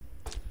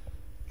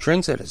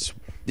Trendsetters.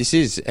 This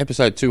is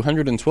episode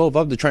 212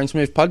 of the Train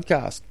Smooth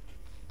podcast.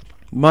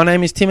 My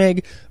name is Tim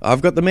Egg.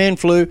 I've got the man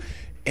flu.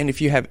 And if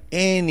you have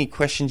any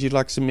questions you'd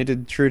like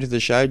submitted through to the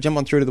show, jump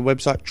on through to the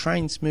website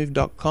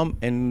trainsmooth.com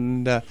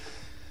and I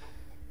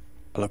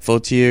look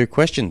forward to your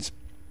questions.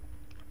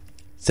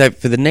 So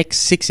for the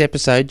next 6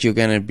 episodes, you're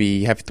going to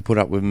be having to put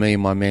up with me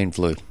and my man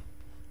flu.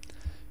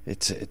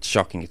 It's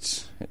shocking.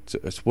 It's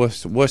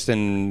worse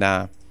than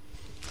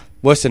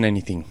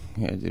anything.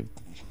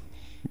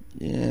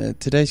 Yeah,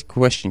 today's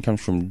question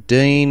comes from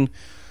Dean.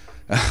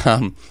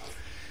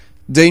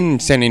 Dean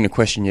sent in a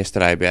question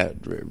yesterday about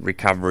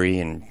recovery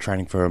and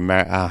training for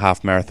a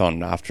half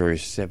marathon after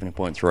his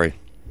 70.3.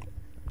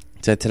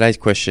 So today's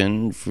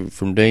question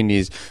from Dean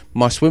is,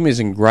 my swim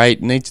isn't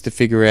great, needs to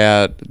figure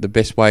out the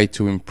best way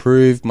to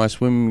improve my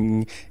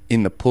swimming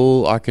in the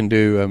pool. I can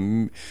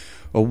do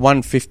a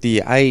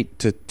 158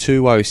 to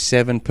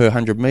 207 per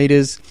 100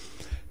 meters.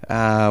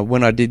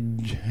 When I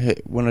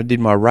did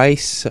my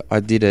race, I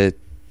did a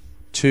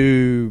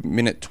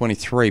 2-minute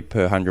 23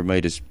 per 100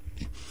 meters.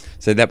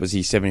 So that was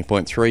his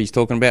 70.3 he's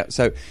talking about.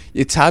 So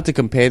it's hard to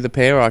compare the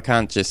pair. I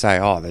can't just say,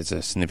 oh, there's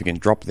a significant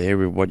drop there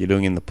with what you're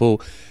doing in the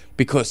pool,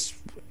 because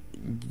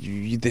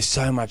there's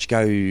so much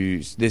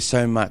can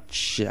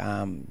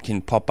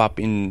pop up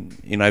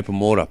in open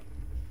water.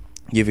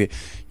 You've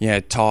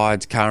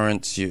tides,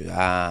 currents,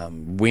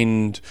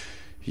 wind,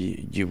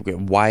 you've got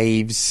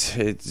waves.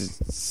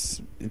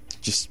 It's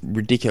just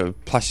ridiculous.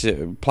 Plus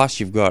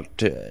you've got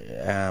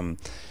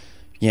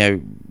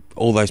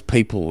all those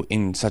people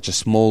in such a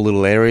small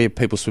little area,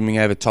 people swimming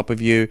over top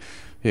of you.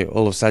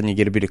 All of a sudden you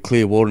get a bit of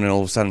clear water and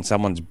all of a sudden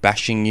someone's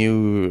bashing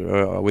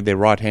you with their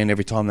right hand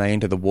every time they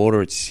enter the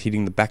water. It's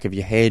hitting the back of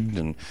your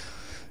head.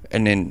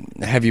 And then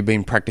have you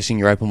been practicing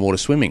your open water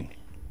swimming?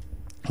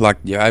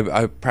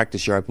 I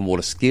practice your open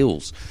water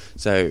skills.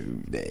 So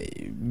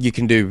you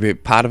can do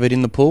part of it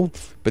in the pool,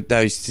 but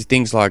those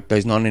things like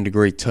those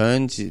 90-degree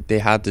turns, they're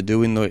hard to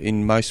do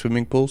in most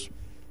swimming pools.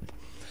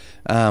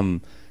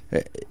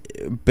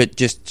 But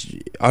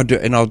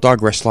I'll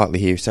digress slightly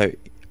here. So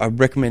I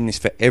recommend this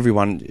for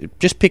everyone.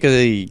 Just pick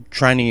a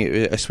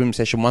swim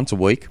session once a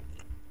week,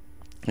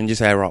 and just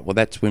say, all right, well,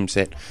 that swim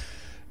set,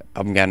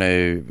 I'm going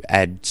to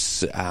add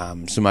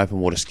some open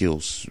water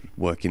skills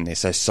work in there.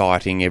 So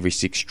sighting every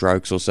 6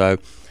 strokes or so.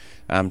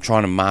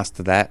 Trying to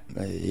master that.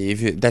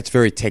 That's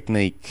very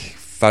technique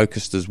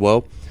focused as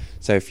well.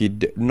 So if you're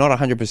not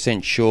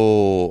 100%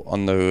 sure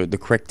on the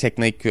correct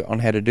technique on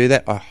how to do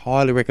that, I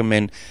highly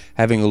recommend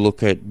having a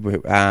look at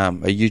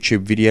a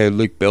YouTube video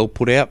Luke Bell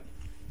put out.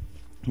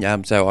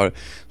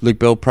 Luke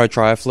Bell, pro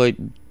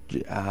triathlete,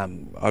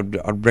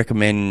 I'd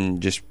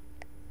recommend just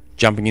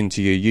jumping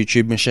into your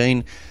YouTube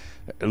machine,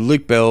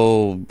 Luke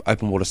Bell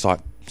open water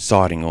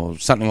sighting or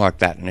something like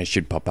that, and it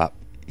should pop up.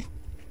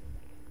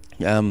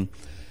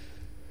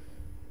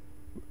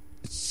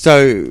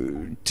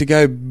 So to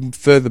go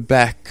further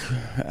back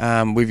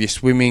with your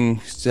swimming,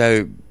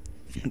 so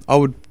I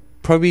would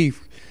probably,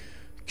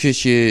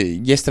 because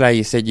yesterday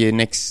you said you're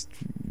going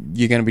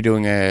to be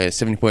doing a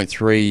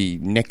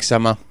 70.3 next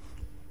summer,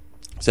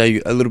 so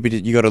you got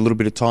a little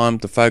bit of time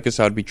to focus.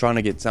 I'd be trying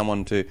to get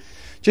someone to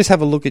just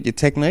have a look at your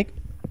technique.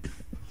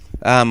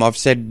 I've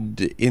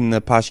said in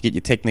the past, you get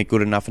your technique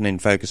good enough and then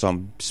focus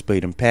on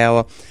speed and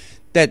power.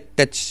 There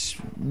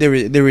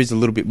is a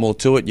little bit more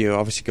to it. You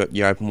obviously got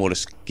your open water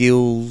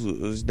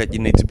skills that you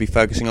need to be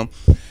focusing on,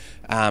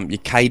 your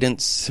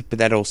cadence, but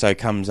that also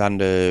comes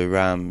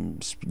under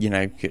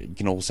you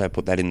can also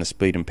put that in the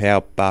speed and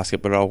power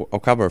basket. But I'll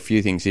cover a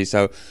few things here.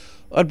 So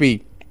I'll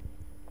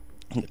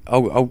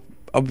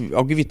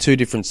give you 2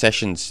 different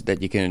sessions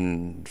that you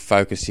can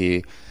focus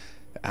here.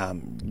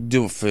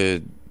 Do it for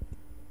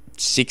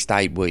 6 to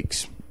 8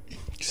 weeks,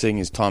 seeing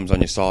as time's on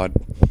your side.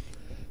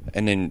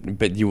 And then,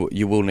 but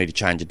you will need to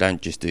change it.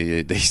 Don't just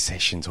do these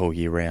sessions all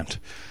year round.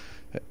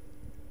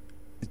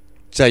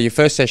 So your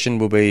first session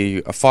will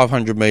be a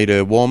 500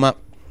 meter warm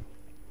up.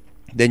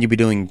 Then you'll be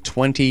doing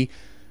 20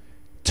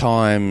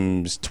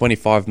 times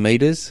 25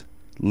 meters,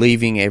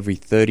 leaving every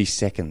 30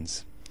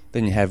 seconds.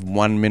 Then you have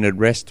 1 minute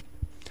rest.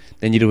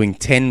 Then you're doing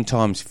 10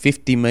 times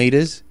 50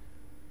 meters,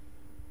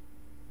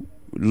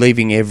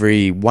 leaving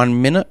every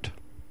 1 minute.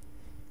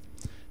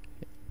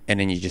 And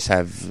then you just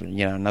have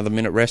another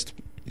minute rest.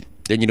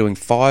 Then you're doing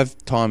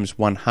 5 times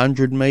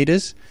 100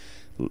 meters,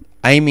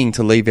 aiming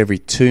to leave every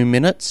 2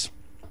 minutes.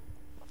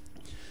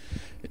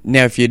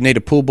 Now, if you need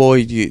a pull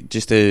buoy,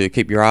 just to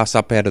keep your ass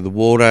up out of the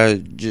water,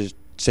 just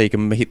so you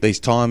can hit these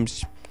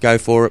times, go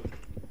for it.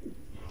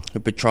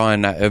 But try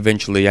and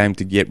eventually aim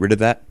to get rid of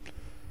that.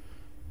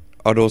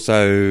 I'd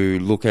also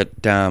look at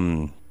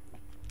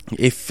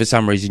if for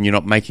some reason you're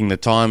not making the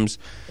times,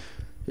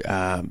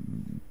 for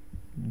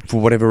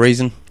whatever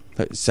reason.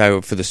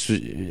 So for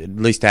at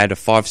least add a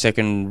 5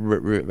 second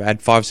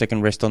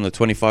rest on the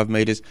 25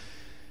 meters,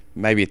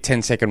 maybe a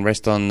 10-second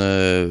rest on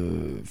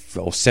or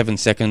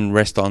 7-second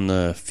rest on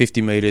the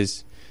 50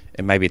 meters,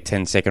 and maybe a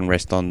 10-second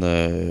rest on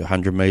the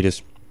 100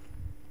 meters.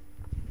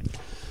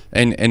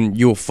 And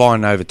you'll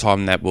find over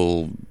time that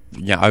will,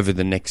 over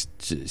the next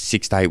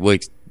 6 to 8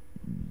 weeks,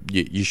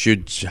 you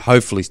should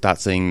hopefully start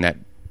seeing that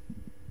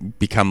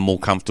become more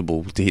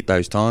comfortable to hit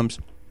those times.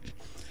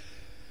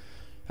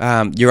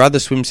 Your other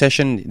swim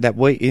session that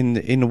week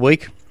in the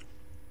week,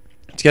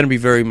 it's going to be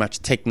very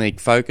much technique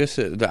focused.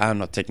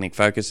 Not technique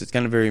focused. It's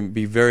going to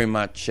be very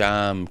much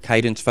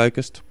cadence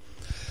focused.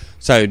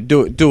 So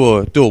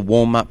do a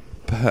warm up.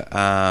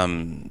 Try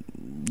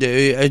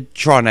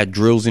and add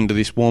drills into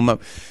this warm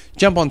up.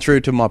 Jump on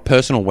through to my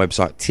personal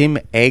website,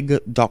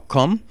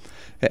 timegg.com,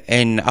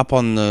 and up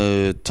on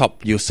the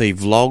top you'll see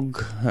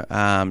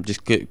vlog.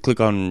 Just click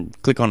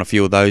on a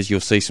few of those. You'll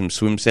see some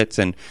swim sets,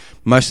 and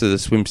most of the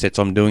swim sets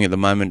I'm doing at the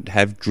moment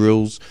have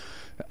drills.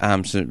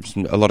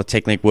 A lot of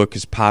technique work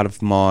as part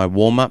of my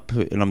warm up,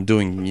 and I'm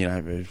doing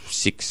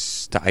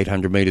 600 to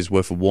 800 meters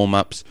worth of warm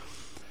ups.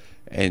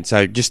 And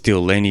so just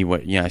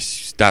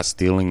start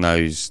stealing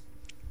those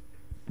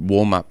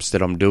warm ups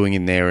that I'm doing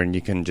in there, and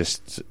you can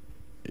just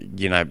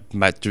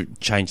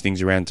change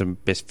things around to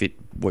best fit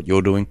what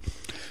you're doing.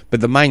 But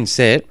the main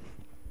set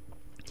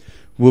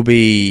will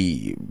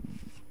be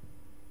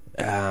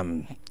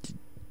so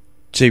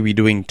we're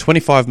doing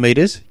 25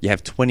 meters, you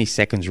have 20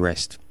 seconds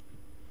rest.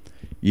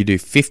 You do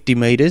 50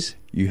 meters,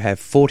 you have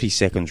 40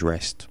 seconds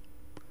rest.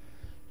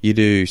 You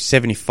do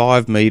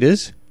 75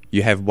 meters,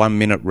 you have 1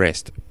 minute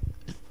rest.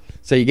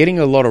 So you're getting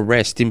a lot of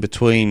rest in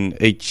between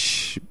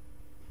each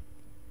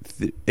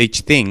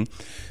thing,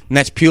 and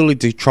that's purely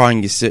to try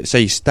and so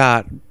you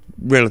start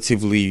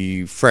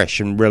relatively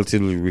fresh and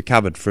relatively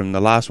recovered from the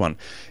last one.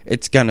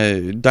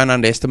 Don't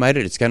underestimate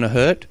it. It's gonna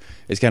hurt.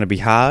 It's gonna be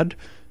hard.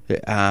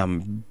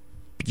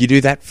 You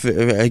do that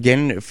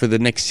for the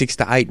next 6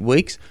 to 8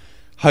 weeks.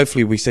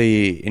 Hopefully we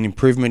see an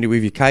improvement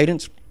with your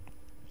cadence.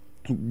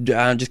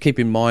 Just keep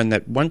in mind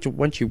that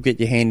once you get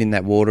your hand in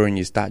that water and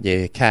you start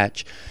your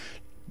catch,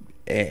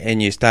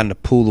 and you're starting to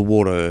pull the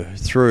water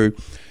through,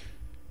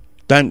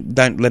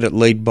 don't let it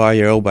lead by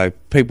your elbow.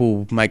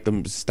 People make the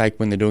mistake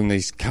when they're doing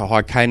these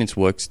high cadence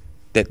works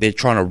that they're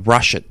trying to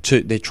rush it.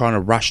 They're trying to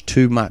rush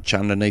too much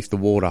underneath the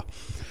water,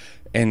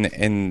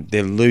 and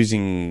they're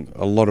losing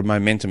a lot of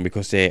momentum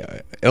because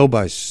their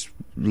elbow's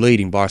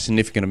leading by a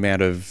significant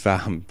amount of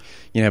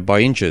by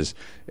inches.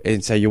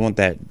 And so you want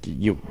that.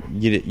 You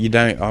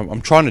don't.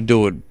 I'm trying to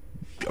do it.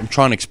 I'm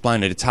trying to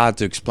explain it. It's hard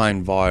to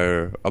explain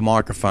via a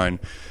microphone.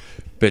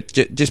 But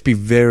just be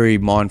very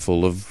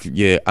mindful of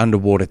your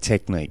underwater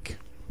technique.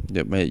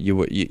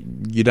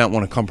 You don't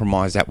want to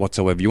compromise that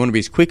whatsoever. You want to be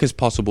as quick as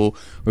possible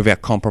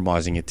without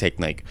compromising your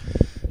technique.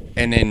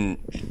 And then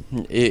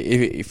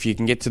if you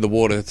can get to the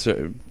water,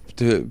 to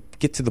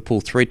get to the pool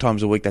 3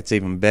 times a week, that's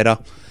even better.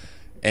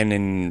 And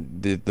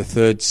then the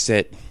third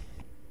set,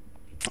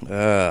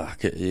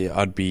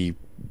 I'd be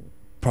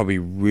probably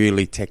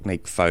really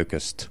technique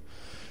focused,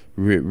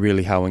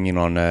 really honing in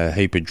on a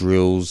heap of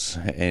drills,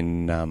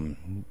 and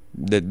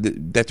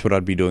that's what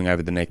I'd be doing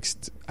over the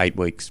next 8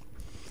 weeks.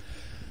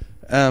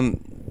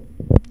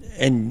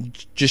 And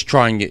just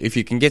trying, if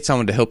you can get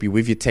someone to help you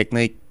with your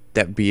technique,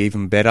 that'd be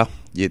even better.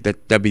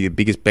 That'd be the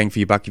biggest bang for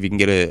your buck if you can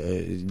get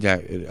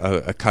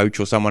a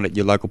coach or someone at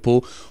your local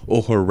pool,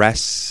 or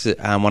harass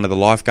one of the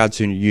lifeguards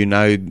who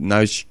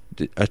knows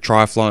a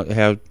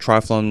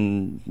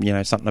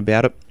triathlon, something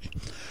about it,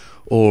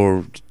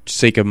 or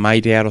seek a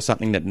mate out or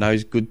something that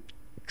knows good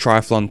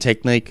triathlon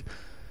technique,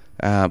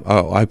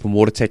 or open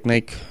water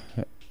technique.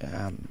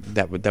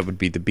 That would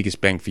be the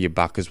biggest bang for your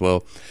buck as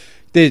well.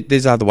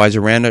 There's other ways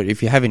around it.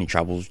 If you have any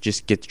troubles,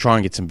 just try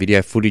and get some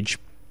video footage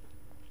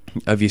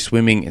of your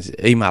swimming.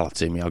 Email it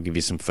to me. I'll give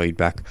you some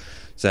feedback.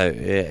 So,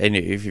 and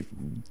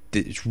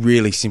it's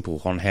really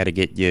simple on how to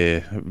get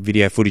your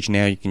video footage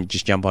now. You can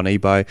just jump on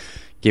eBay,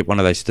 get one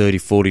of those $30,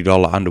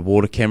 $40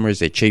 underwater cameras.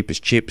 They're cheap as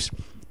chips.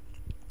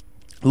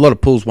 A lot of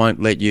pools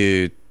won't let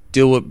you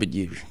do it, but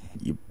you're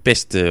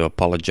best to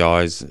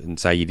apologise and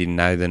say you didn't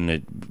know than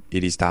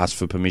it is to ask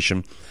for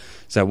permission.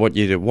 So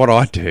what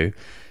I do,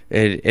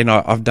 and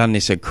I've done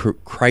this a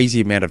crazy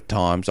amount of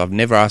times. I've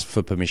never asked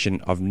for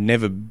permission. I've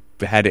never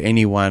had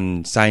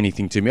anyone say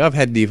anything to me. I've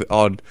had the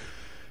odd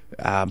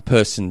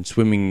person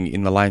swimming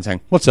in the lane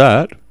saying, "What's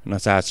that?" And I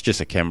say, "It's just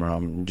a camera.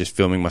 I'm just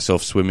filming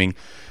myself swimming."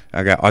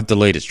 I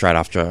delete it straight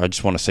after. I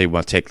just want to see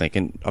my technique.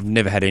 And I've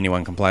never had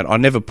anyone complain. I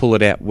never pull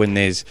it out when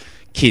there's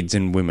kids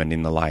and women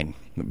in the lane.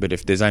 But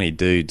if there's only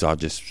dudes, I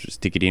just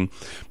stick it in.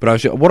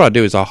 But what I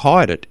do is I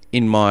hide it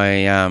in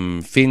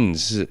my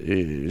fin's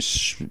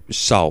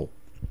sole.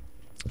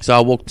 So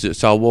I walk,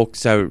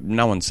 so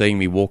no one's seeing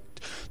me walk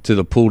to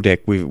the pool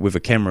deck with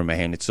a camera in my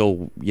hand. It's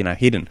all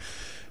hidden,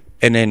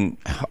 and then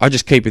I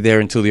just keep it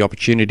there until the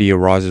opportunity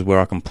arises where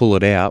I can pull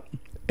it out.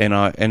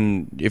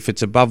 And if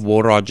it's above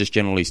water, I just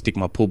generally stick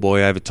my pull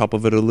buoy over top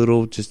of it a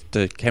little just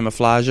to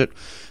camouflage it.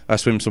 I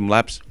swim some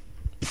laps.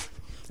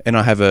 And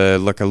I have a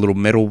little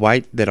metal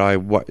weight that I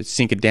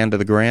sink it down to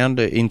the ground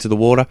into the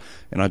water,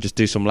 and I just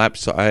do some laps.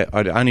 So I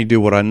only do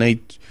what I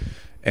need,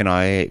 and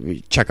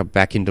I chuck it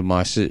back into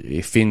my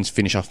fins,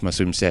 finish off my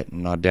swim set,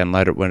 and I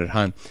download it when at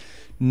home.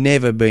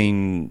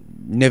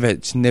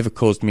 It's never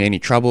caused me any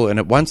trouble. And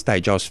at one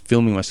stage, I was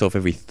filming myself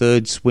every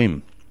third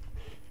swim.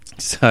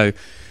 So,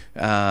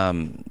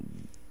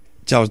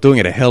 So I was doing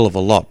it a hell of a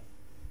lot.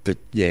 But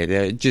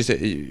yeah, just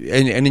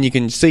and then you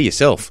can see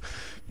yourself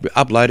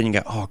uploading and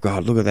go, oh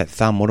God, look at that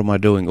thumb. What am I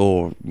doing?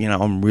 Or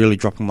I'm really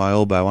dropping my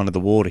elbow under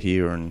the water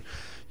here, and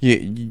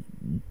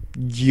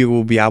you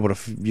will be able to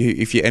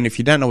if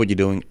you don't know what you're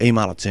doing,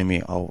 email it to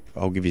me.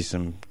 I'll give you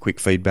some quick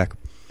feedback.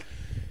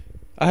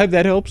 I hope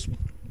that helps.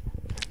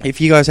 If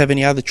you guys have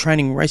any other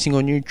training, racing,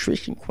 or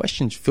nutrition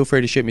questions, feel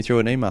free to shoot me through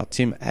an email,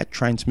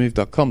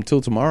 tim@trainsmooth.com.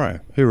 Till tomorrow.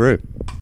 Hooroo.